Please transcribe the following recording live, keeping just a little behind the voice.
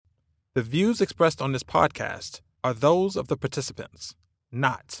The views expressed on this podcast are those of the participants,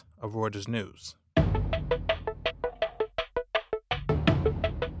 not of Reuters News.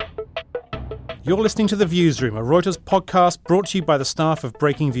 You're listening to The Viewsroom, a Reuters podcast brought to you by the staff of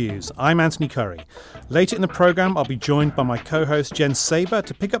Breaking Views. I'm Anthony Curry. Later in the programme, I'll be joined by my co-host Jen Saber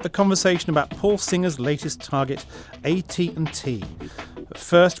to pick up the conversation about Paul Singer's latest target, AT&T. But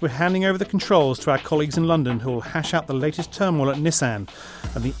first, we're handing over the controls to our colleagues in London who will hash out the latest turmoil at Nissan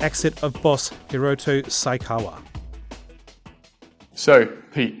and the exit of boss Hiroto Saikawa. So,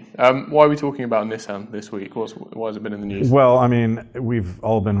 Pete, why are we talking about Nissan this week? Why has it been in the news? Well, I mean, we've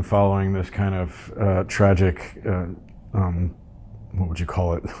all been following this kind of tragic, what would you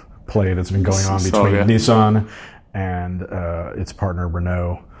call it, play that's been going on between Nissan and its partner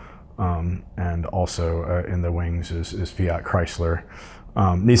Renault, and also in the wings is Fiat Chrysler.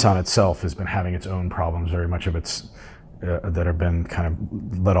 Nissan itself has been having its own problems, very much of its that have been kind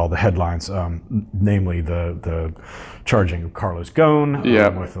of led all the headlines, namely the charging of Carlos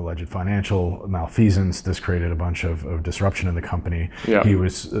Ghosn with alleged financial malfeasance. This created a bunch of disruption in the company. He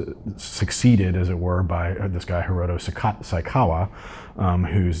was succeeded, as it were, by this guy Hiroto Saikawa,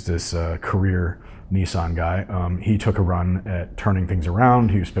 who's this career Nissan guy. He took a run at turning things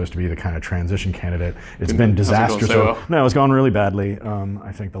around. He was supposed to be the kind of transition candidate. It's been disastrous. No, it's gone really badly.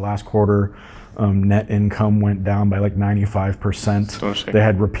 I think the last quarter, net income went down by like 95%. They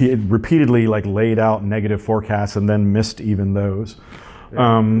had repeatedly like laid out negative forecasts and then missed even those.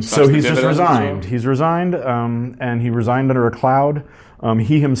 So he's just resigned. He's resigned, and he resigned under a cloud.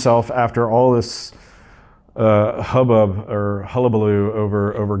 He himself, after all this hubbub or hullabaloo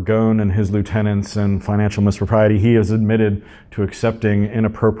over Ghosn and his lieutenants and financial mispropriety, he has admitted to accepting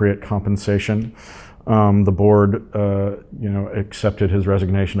inappropriate compensation. The board, accepted his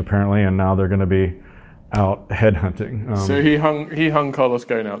resignation apparently, and now they're going to be out headhunting. So he hung Carlos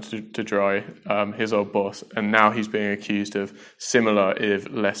Ghosn out to dry, his old boss, and now he's being accused of similar, if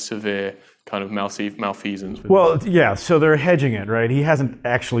less severe, kind of malfeasance. Well, yeah, so they're hedging it, right? He hasn't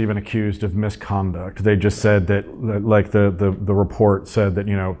actually been accused of misconduct. They just said that, like the report said that,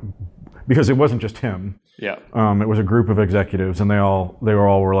 because it wasn't just him. Yeah. It was a group of executives, and they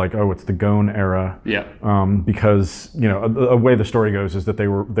were like, oh, it's the Ghosn era. Yeah. Because a way the story goes is that they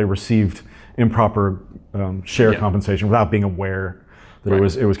received improper share compensation without being aware that it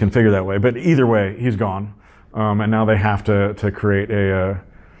was configured that way. But either way, he's gone, and now they have to create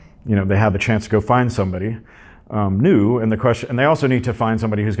they have the chance to go find somebody new, and they also need to find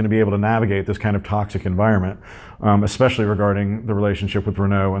somebody who's going to be able to navigate this kind of toxic environment, especially regarding the relationship with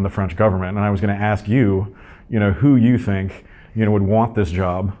Renault and the French government. And I was going to ask you, who you think, would want this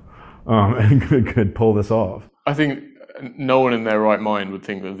job, and could pull this off. I think no one in their right mind would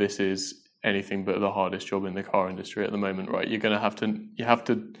think that this is anything but the hardest job in the car industry at the moment, right? You have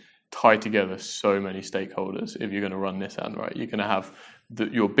to tie together so many stakeholders if you're going to run Nissan, right? You're going to have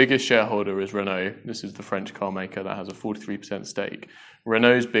your biggest shareholder is Renault. This is the French car maker that has a 43% stake.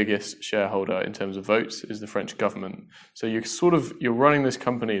 Renault's biggest shareholder in terms of votes is the French government. So you're running this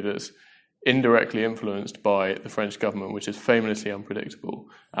company that's indirectly influenced by the French government, which is famously unpredictable,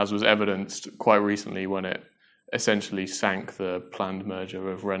 as was evidenced quite recently when it essentially sank the planned merger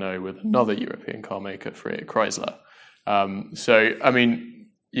of Renault with another European car maker, Fiat Chrysler.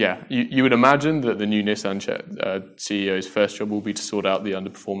 You would imagine that the new Nissan CEO's first job will be to sort out the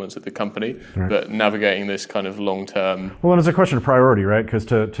underperformance of the company, right, but navigating this kind of long-term... Well, and it's a question of priority, right? Because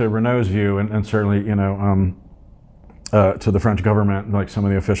to Renault's view, and certainly, to the French government, like some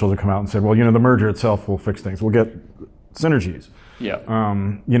of the officials have come out and said, well, the merger itself will fix things. We'll get synergies. Yeah.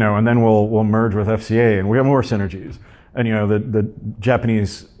 And then we'll merge with FCA and we'll get more synergies. And, the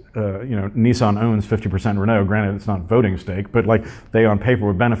Japanese... Nissan owns 50% Renault. Granted, it's not voting stake, but they on paper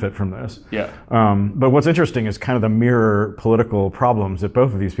would benefit from this. Yeah. But what's interesting is kind of the mirror political problems that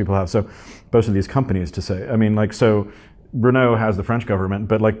both of these people have. So, both of these companies, to say. I mean, so Renault has the French government,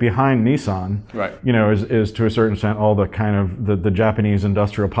 but behind Nissan, right, is to a certain extent all the kind of the Japanese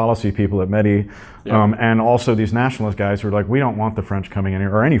industrial policy people at METI, and also these nationalist guys who are like, we don't want the French coming in here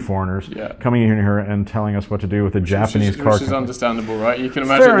or any foreigners coming in here and telling us what to do with the Japanese car. Which is understandable, right? You can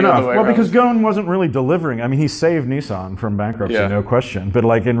imagine Fair enough. Other way well, around. Because Ghosn wasn't really delivering. I mean, he saved Nissan from bankruptcy, no question. But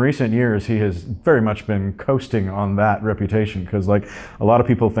in recent years, he has very much been coasting on that reputation because a lot of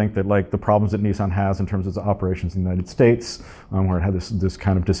people think that the problems that Nissan has in terms of its operations in the United States, where it had this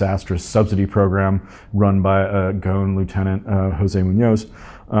kind of disastrous subsidy program run by Ghosn Lieutenant Jose Munoz,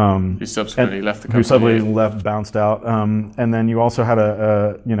 who subsequently left the company. Who subsequently bounced out, and then you also had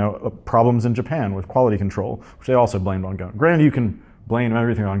problems in Japan with quality control, which they also blamed on Ghosn. Granted, you can blame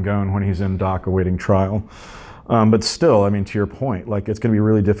everything on Ghosn when he's in dock awaiting trial. But still, I mean, to your point, like it's going to be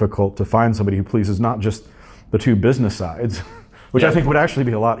really difficult to find somebody who pleases not just the two business sides, which I think would actually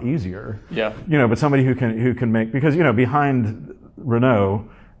be a lot easier. Yeah. But somebody who can make, because behind Renault,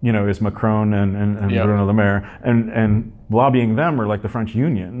 is Macron and Bruno Le Maire, and lobbying them are like the French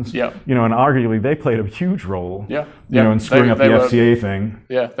unions. Yeah. And arguably they played a huge role. Yeah. In screwing up the FCA thing.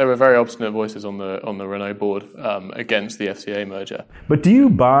 Yeah, there were very obstinate voices on the Renault board against the FCA merger. But do you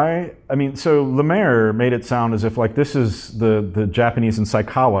buy? I mean, so Le Maire made it sound as if like this is the Japanese and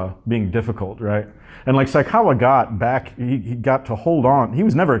Saikawa being difficult, right? And like Saikawa got back, he got to hold on. He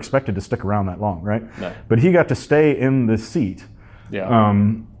was never expected to stick around that long, right? No. But he got to stay in the seat. Yeah.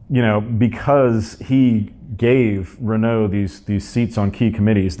 Because he gave Renault these seats on key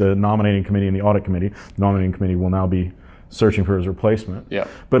committees, the nominating committee and the audit committee. The nominating committee will now be searching for his replacement. Yeah.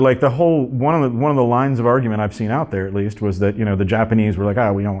 But like one of the lines of argument I've seen out there at least was that the Japanese were like,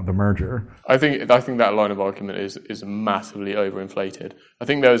 we don't want the merger. I think that line of argument is massively overinflated. I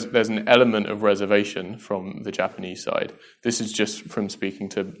think there's an element of reservation from the Japanese side. This is just from speaking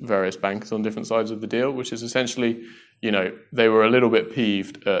to various bankers on different sides of the deal, which is essentially, they were a little bit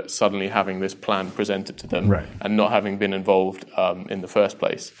peeved at suddenly having this plan presented to them and not having been involved in the first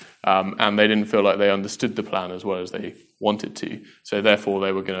place. And they didn't feel like they understood the plan as well as they wanted to. So therefore,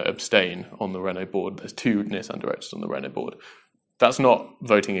 they were going to abstain on the Renault board. There's 2 Nissan directors on the Renault board. That's not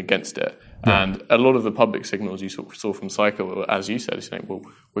voting against it. Yeah. And a lot of the public signals you saw from Saikawa, as you said, is saying, well,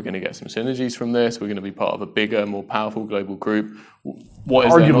 we're going to get some synergies from this. We're going to be part of a bigger, more powerful global group. What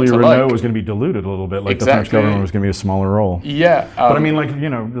is arguably, there not to Renault like? was going to be diluted a little bit. Like the French government was going to be a smaller role. Yeah. But I mean,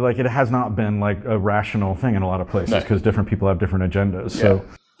 like it has not been like a rational thing in a lot of places because different people have different agendas. Yeah. So,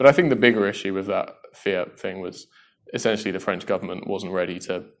 but I think the bigger issue with that Fiat thing was essentially the French government wasn't ready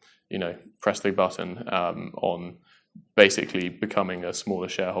to, press the button on basically becoming a smaller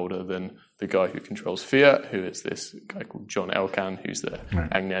shareholder than the guy who controls Fiat, who is this guy called John Elkann, who's the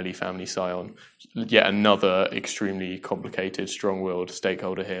Agnelli family scion. Yet another extremely complicated, strong-willed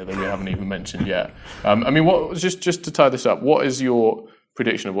stakeholder here that we haven't even mentioned yet. Just to tie this up, what is your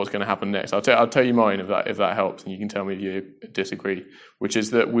prediction of what's going to happen next? I'll tell you mine if that helps, and you can tell me if you disagree. Which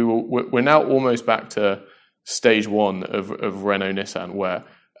is that we're now almost back to stage 1 of Renault Nissan, where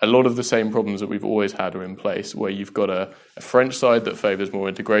a lot of the same problems that we've always had are in place, where you've got a French side that favors more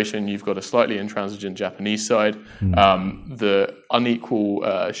integration, you've got a slightly intransigent Japanese side. The unequal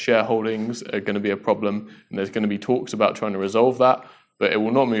shareholdings are going to be a problem, and there's going to be talks about trying to resolve that, but it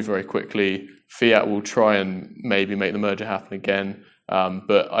will not move very quickly. Fiat will try and maybe make the merger happen again,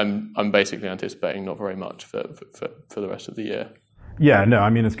 but I'm basically anticipating not very much for the rest of the year. Yeah, no, I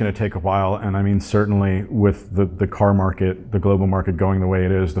mean, it's going to take a while. And I mean, certainly with the car market, the global market going the way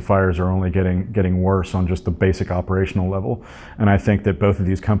it is, the fires are only getting worse on just the basic operational level. And I think that both of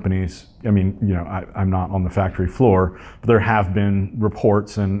these companies, I mean, I'm not on the factory floor, but there have been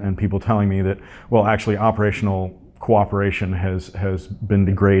reports and people telling me that, well, actually operational cooperation has been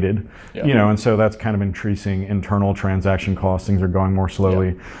degraded, and so that's kind of increasing internal transaction costs. Things are going more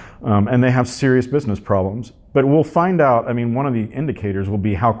slowly, and they have serious business problems. But we'll find out. I mean, one of the indicators will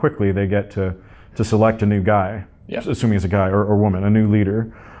be how quickly they get to select a new guy, assuming it's a guy or woman, a new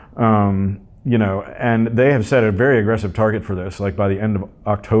leader. And they have set a very aggressive target for this, like by the end of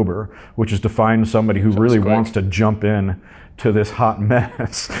October, which is to find somebody who really wants to jump in to this hot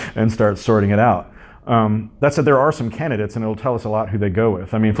mess and start sorting it out. That said, there are some candidates, and it'll tell us a lot who they go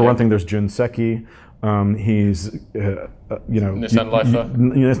with. I mean, for one thing, there's Jun Seki. He's,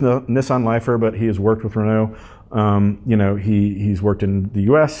 Nissan Lifer, but he has worked with Renault. He's worked in the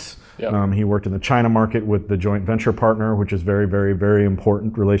U.S. He worked in the China market with the joint venture partner, which is very, very, very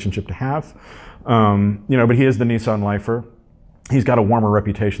important relationship to have. But he is the Nissan Lifer. He's got a warmer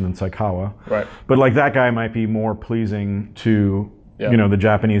reputation than Saikawa. Right. But like that guy might be more pleasing to the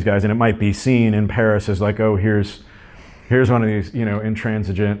Japanese guys, and it might be seen in Paris as like, oh, here's one of these,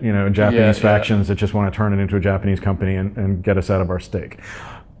 intransigent, Japanese factions that just want to turn it into a Japanese company and get us out of our stake.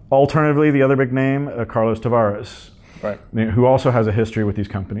 Alternatively, the other big name, Carlos Tavares, who also has a history with these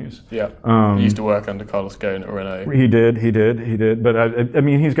companies. Yeah, he used to work under Carlos Ghosn at Renault. He did. But I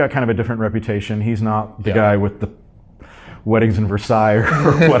mean, he's got kind of a different reputation. He's not the guy with the weddings in Versailles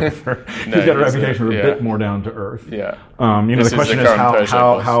or whatever. He's got a reputation for a bit more down to earth. Yeah. The question is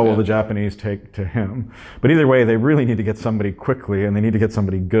how will the Japanese take to him? But either way, they really need to get somebody quickly, and they need to get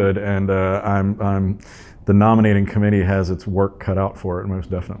somebody good. And the nominating committee has its work cut out for it,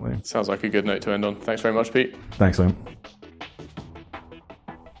 most definitely. Sounds like a good note to end on. Thanks very much, Pete. Thanks, Liam.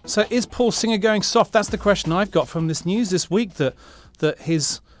 So is Paul Singer going soft? That's the question I've got from this news this week, that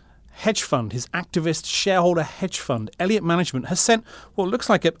his hedge fund, his activist shareholder hedge fund, Elliott Management, has sent what looks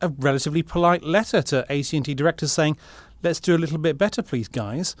like a relatively polite letter to AT&T directors saying, let's do a little bit better, please,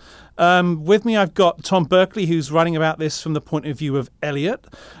 guys. With me, I've got Tom Berkeley, who's writing about this from the point of view of Elliott.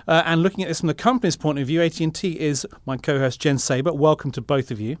 And looking at this from the company's point of view, AT&T is my co-host, Jen Saber. Welcome to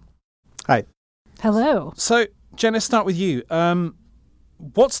both of you. Hi. Hello. So, Jen, let's start with you.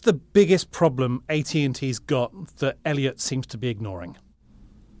 What's the biggest problem AT&T's got that Elliott seems to be ignoring?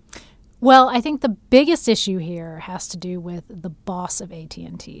 Well, I think the biggest issue here has to do with the boss of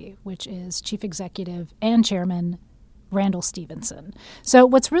AT&T, which is Chief Executive and Chairman Randall Stephenson. So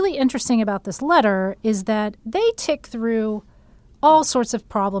what's really interesting about this letter is that they tick through all sorts of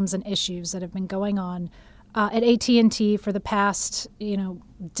problems and issues that have been going on at AT&T for the past,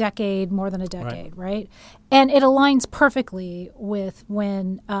 decade, more than a decade, right? And it aligns perfectly with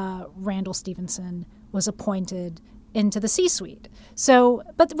when Randall Stephenson was appointed into the C-suite. So,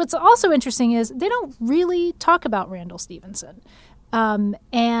 but what's also interesting is they don't really talk about Randall Stephenson.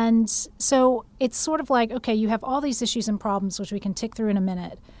 And so it's sort of like, okay, you have all these issues and problems, which we can tick through in a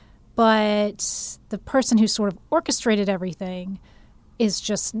minute, but the person who sort of orchestrated everything is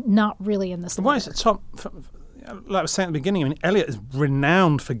just not really in this letter. Why is it, Tom? Like I was saying at the beginning, I mean, Elliott is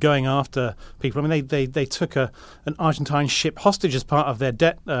renowned for going after people. I mean, they took an Argentine ship hostage as part of their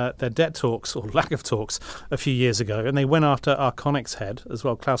debt talks, or lack of talks, a few years ago, and they went after Arconic's head as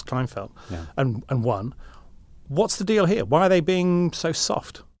well, Klaus Kleinfeld, and won. What's the deal here? Why are they being so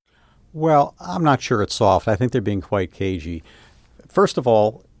soft? Well, I'm not sure it's soft. I think they're being quite cagey. First of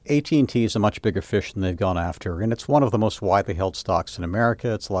all, AT&T is a much bigger fish than they've gone after, and it's one of the most widely held stocks in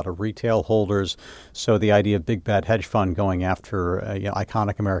America. It's a lot of retail holders. So the idea of big bad hedge fund going after an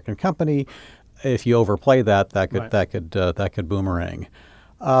iconic American company, if you overplay that could boomerang.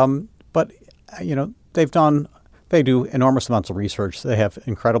 But they do enormous amounts of research. They have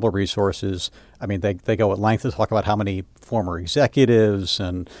incredible resources. I mean, they go at length to talk about how many former executives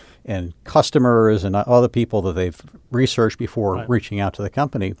and customers and other people that they've researched before reaching out to the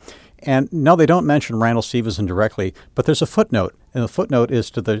company. And no, they don't mention Randall Stephenson directly, but there's a footnote. And the footnote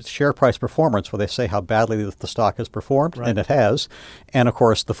is to the share price performance where they say how badly the stock has performed, and it has. And, of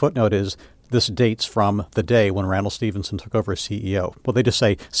course, the footnote is this dates from the day when Randall Stephenson took over as CEO. Well, they just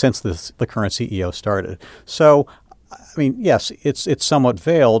say since the current CEO started. So, I mean, yes, it's somewhat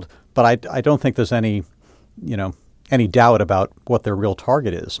veiled, but I don't think there's any doubt about what their real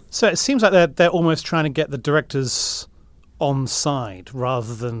target is. So it seems like they're almost trying to get the directors on side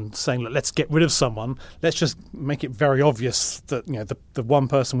rather than saying, look, let's get rid of someone. Let's just make it very obvious that the one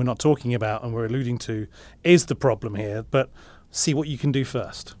person we're not talking about and we're alluding to is the problem here, but see what you can do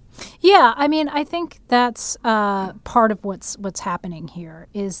first. Yeah, I mean, I think that's part of what's happening here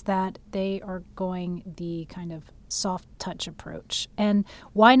is that they are going the kind of soft touch approach. And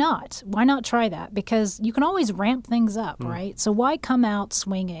why not? Why not try that? Because you can always ramp things up, right? So why come out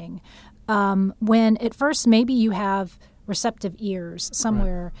swinging when at first maybe you have receptive ears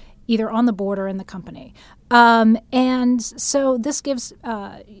somewhere either on the board or in the company. And so this gives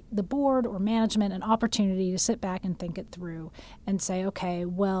the board or management an opportunity to sit back and think it through and say, okay,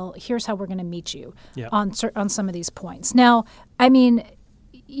 well, here's how we're going to meet you on some of these points. Now, I mean,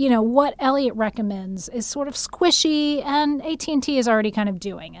 what Elliott recommends is sort of squishy, and AT&T is already kind of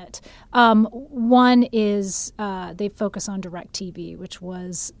doing it. One is they focus on DirecTV, which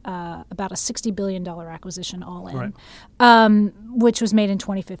was about a $60 billion acquisition all in, which was made in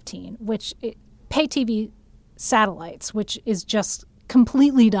 2015, which pay TV satellites, which is just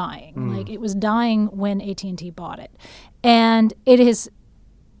completely dying. Like, it was dying when AT&T bought it. And it has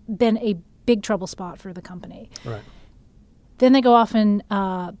been a big trouble spot for the company. Right. Then they go off and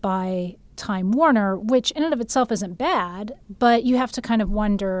buy Time Warner, which in and of itself isn't bad, but you have to kind of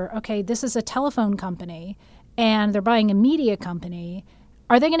wonder, okay, this is a telephone company and they're buying a media company.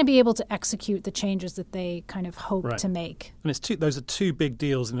 Are they going to be able to execute the changes that they kind of hope to make? And those are two big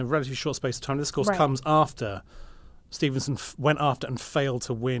deals in a relatively short space of time. This, of course, comes after Stephenson went after and failed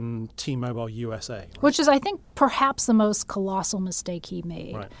to win T-Mobile USA. Which is, I think, perhaps the most colossal mistake he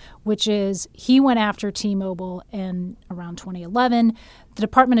made, which is he went after T-Mobile in around 2011. The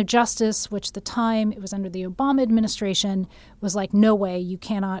Department of Justice, which at the time it was under the Obama administration, was like, no way, you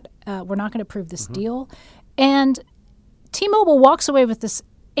cannot, we're not going to approve this deal. And T-Mobile walks away with this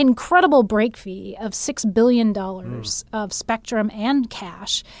incredible break fee of $6 billion of spectrum and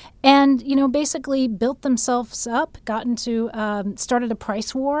cash, and basically built themselves up, started a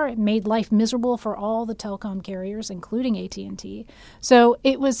price war, made life miserable for all the telecom carriers, including AT&T. So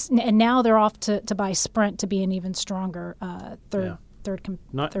it was, and now they're off to buy Sprint to be an even stronger third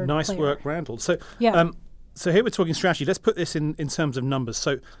nice player. Work, Randall. So yeah. So here we're talking strategy. Let's put this in terms of numbers.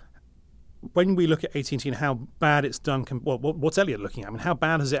 So when we look at AT&T and how bad it's done, what's Elliott looking at? I mean, how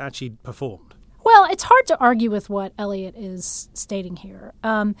bad has it actually performed? Well, it's hard to argue with what Elliott is stating here.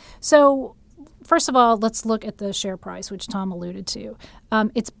 So first of all, let's look at the share price, which Tom alluded to.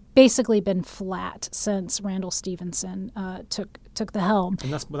 It's basically been flat since Randall Stephenson took the helm.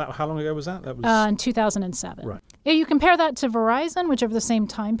 And how long ago was that? That was in 2007. Right. You compare that to Verizon, which over the same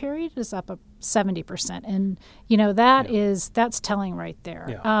time period is up 70%, and that's telling right there.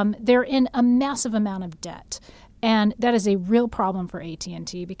 Yeah. They're in a massive amount of debt. And that is a real problem for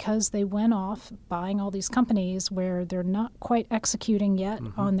AT&T because they went off buying all these companies where they're not quite executing yet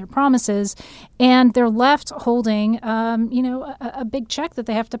on their promises, and they're left holding, a big check that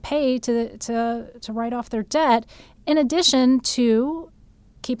they have to pay to write off their debt, in addition to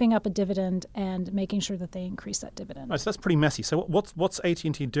keeping up a dividend and making sure that they increase that dividend. Right, so that's pretty messy. So what's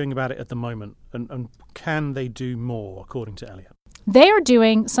AT&T doing about it at the moment, and can they do more, according to Elliott? They are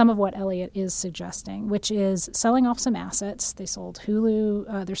doing some of what Elliott is suggesting, which is selling off some assets. They sold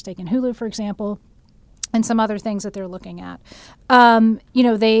Hulu, their stake in Hulu, for example, and some other things that they're looking at.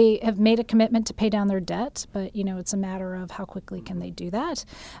 They have made a commitment to pay down their debt, but, it's a matter of how quickly can they do that.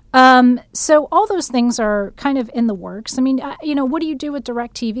 So all those things are kind of in the works. I mean, what do you do with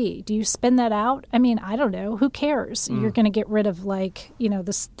DirecTV? Do you spin that out? I mean, I don't know. Who cares? You're going to get rid of,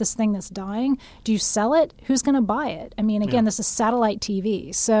 this thing that's dying. Do you sell it? Who's going to buy it? I mean, again, This is satellite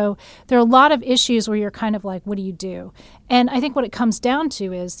TV. So there are a lot of issues where you're kind of like, what do you do? And I think what it comes down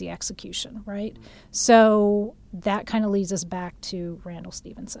to is the execution, right? So that kind of leads us back to Randall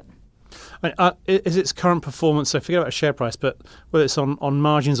Stephenson. Is its current performance, so forget about a share price, but whether it's on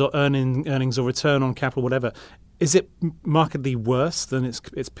margins or earnings or return on capital, whatever, is it markedly worse than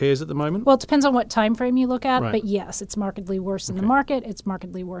its peers at the moment? Well, it depends on what time frame you look at, right. But yes, it's markedly worse than the market. It's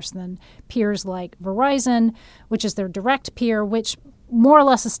markedly worse than peers like Verizon, which is their direct peer, which more or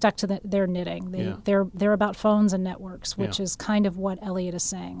less is stuck to their knitting. They're about phones and networks, which is kind of what Elliott is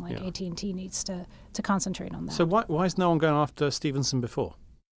saying. Like AT&T needs to concentrate on that. So why is no one going after Stephenson before?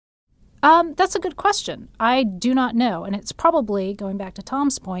 That's a good question. I do not know. And it's probably, going back to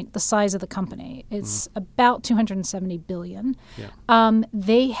Tom's point, the size of the company. It's about $270 billion. Yeah.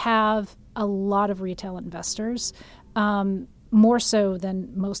 They have a lot of retail investors, more so than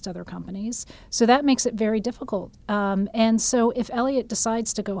most other companies. So that makes it very difficult. And so if Elliott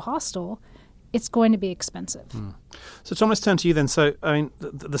decides to go hostile, it's going to be expensive. So Tom, let's turn to you then. So, I mean,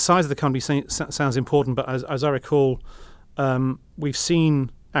 the size of the company sounds important, but as I recall, we've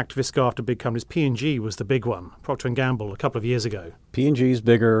seen activists go after big companies. P&G was the big one, Procter & Gamble, a couple of years ago. P&G's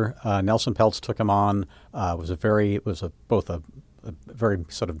bigger. Nelson Peltz took him on. Both a very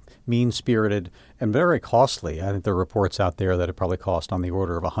sort of mean-spirited and very costly. I think there are reports out there that it probably cost on the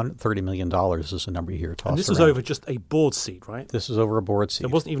order of $130 million is the number you hear tossed around. And this was over just a board seat, right? This was over a board seat.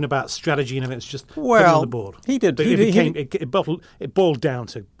 It wasn't even about strategy and it's just putting on the board. He did. But it boiled down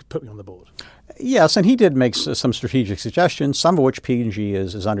to put me on the board. Yes, and he did make some strategic suggestions, some of which P&G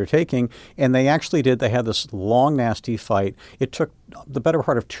is undertaking, and they actually did. They had this long, nasty fight. It took the better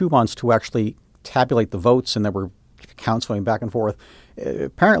part of 2 months to actually tabulate the votes, and there were counts going back and forth.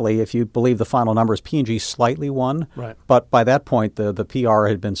 Apparently, if you believe the final numbers, P&G slightly won. Right. But by that point, the PR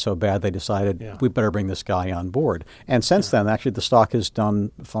had been so bad, they decided we better bring this guy on board. And since then, actually, the stock has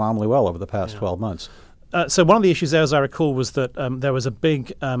done phenomenally well over the past 12 months. So one of the issues there, as I recall, was that there was a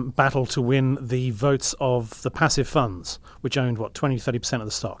big battle to win the votes of the passive funds, which owned, 20-30% of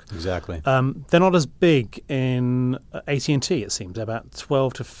the stock. Exactly. They're not as big in AT&T, it seems. They're about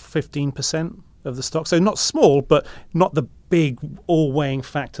 12 to 15% of the stock. So not small, but not the big all-weighing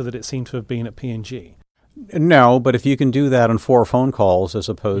factor that it seemed to have been at P&G. No, but if you can do that on 4 phone calls as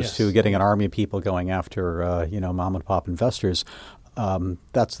opposed to getting an army of people going after, mom and pop investors,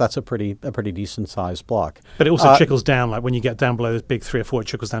 that's a pretty decent sized block. But it also trickles down, like when you get down below those big 3 or 4, it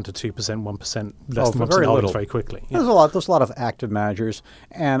trickles down to 2%, 1%, less than 1% holdings very quickly. Yeah. There's a lot of active managers,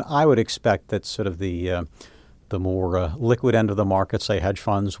 and I would expect that sort of the more liquid end of the market, say hedge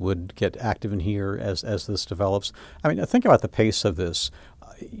funds, would get active in here as this develops. I mean, think about the pace of this.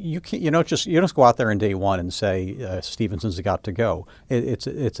 You don't just go out there in day one and say Stephenson's got to go.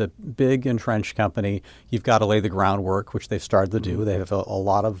 It's a big entrenched company. You've got to lay the groundwork, which they've started to do. They have a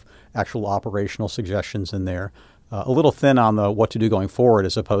lot of actual operational suggestions in there. A little thin on the what to do going forward,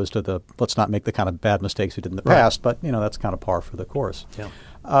 as opposed to the let's not make the kind of bad mistakes we did in the past. But that's kind of par for the course. Yeah.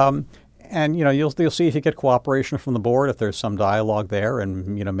 And you'll see if you get cooperation from the board, if there's some dialogue there, and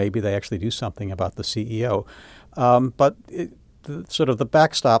maybe they actually do something about the CEO. But the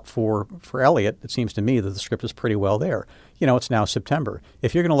backstop for Elliott, it seems to me that the script is pretty well there. It's now September.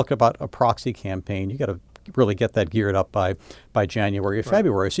 If you're going to look about a proxy campaign, you got to really get that geared up by January or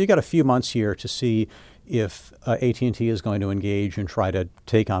February. So you got a few months here to see if AT&T is going to engage and try to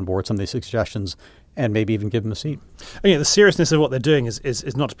take on board some of these suggestions and maybe even give them a seat. And the seriousness of what they're doing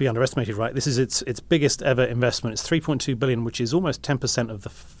is not to be underestimated, right? This is its biggest ever investment. It's $3.2 billion, which is almost 10%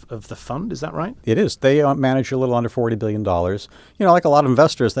 of the fund. Is that right? It is. They manage a little under $40 billion. Like a lot of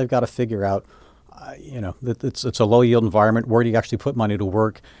investors, they've got to figure out, that it's a low yield environment. Where do you actually put money to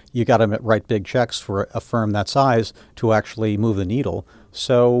work? You got to write big checks for a firm that size to actually move the needle.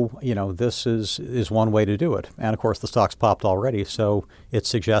 So, this is one way to do it. And, of course, the stock's popped already, so it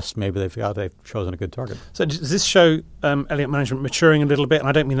suggests maybe they've chosen a good target. So does this show Elliott Management maturing a little bit? And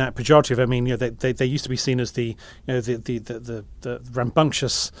I don't mean that pejorative. I mean, they used to be seen as the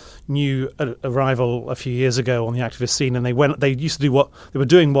rambunctious new arrival a few years ago on the activist scene, and they used to do what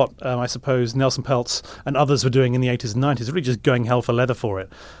I suppose Nelson Peltz and others were doing in the 80s and 90s, really just going hell for leather for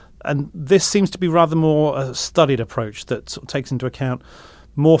it. And this seems to be rather more a studied approach that sort of takes into account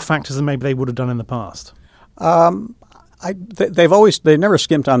more factors than maybe they would have done in the past. They've never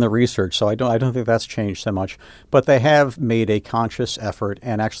skimped on the research, so I don't think that's changed so much. But they have made a conscious effort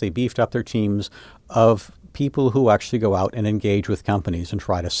and actually beefed up their teams of people who actually go out and engage with companies and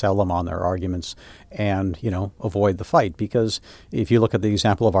try to sell them on their arguments and, avoid the fight. Because if you look at the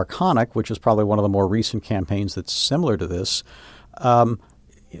example of Arconic, which is probably one of the more recent campaigns that's similar to this,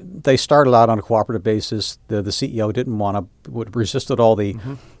 they started out on a cooperative basis. The CEO resisted all the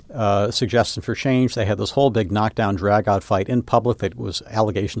suggestions for change. They had this whole big knockdown, drag-out fight in public that was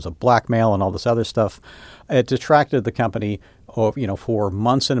allegations of blackmail and all this other stuff. It detracted the company, for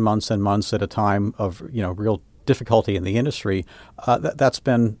months and months and months at a time of, real difficulty in the industry. That's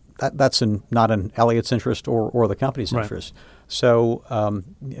not in Elliott's interest or the company's interest. So,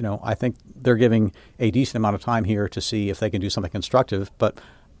 I think they're giving a decent amount of time here to see if they can do something constructive. But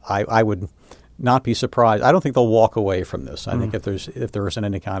I would not be surprised. I don't think they'll walk away from this. I think if there isn't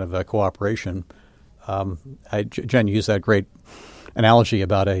any kind of cooperation, Jen used that great analogy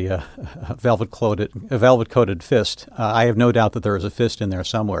about a velvet-coated fist. I have no doubt that there is a fist in there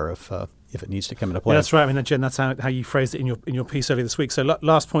somewhere if it needs to come into play. Yeah, that's right. I mean, Jen, that's how you phrased it in your piece earlier this week. So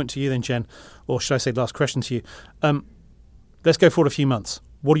last point to you then, Jen, or should I say last question to you. Let's go forward a few months.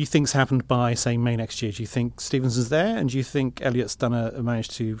 What do you think's happened by, say, May next year? Do you think Stephenson's there, and do you think Elliott's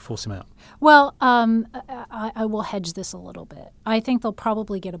managed to force him out? Well, I will hedge this a little bit. I think they'll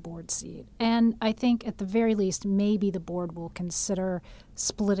probably get a board seat. And I think at the very least, maybe the board will consider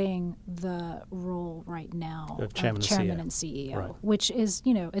splitting the role right now of chairman and CEO, which is,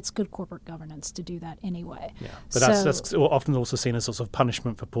 it's good corporate governance to do that anyway. Yeah, but that's often also seen as sort of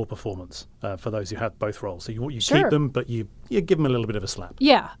punishment for poor performance for those who have both roles. So you keep them, but you give them a little bit of a slap.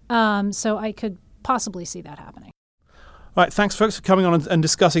 Yeah, so I could possibly see that happening. All right, thanks, folks, for coming on and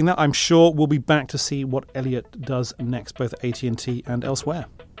discussing that. I'm sure we'll be back to see what Elliott does next, both at AT&T and elsewhere.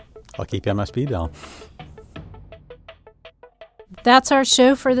 I'll keep you on my speed dial. That's our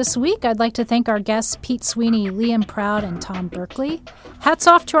show for this week. I'd like to thank our guests, Pete Sweeney, Liam Proud, and Tom Berkeley. Hats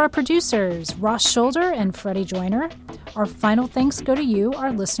off to our producers, Ross Shoulder and Freddie Joyner. Our final thanks go to you,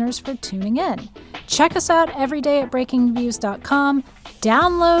 our listeners, for tuning in. Check us out every day at breakingviews.com.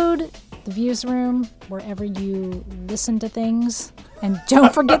 Download the Views Room wherever you listen to things. And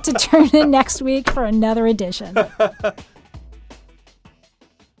don't forget to tune in next week for another edition.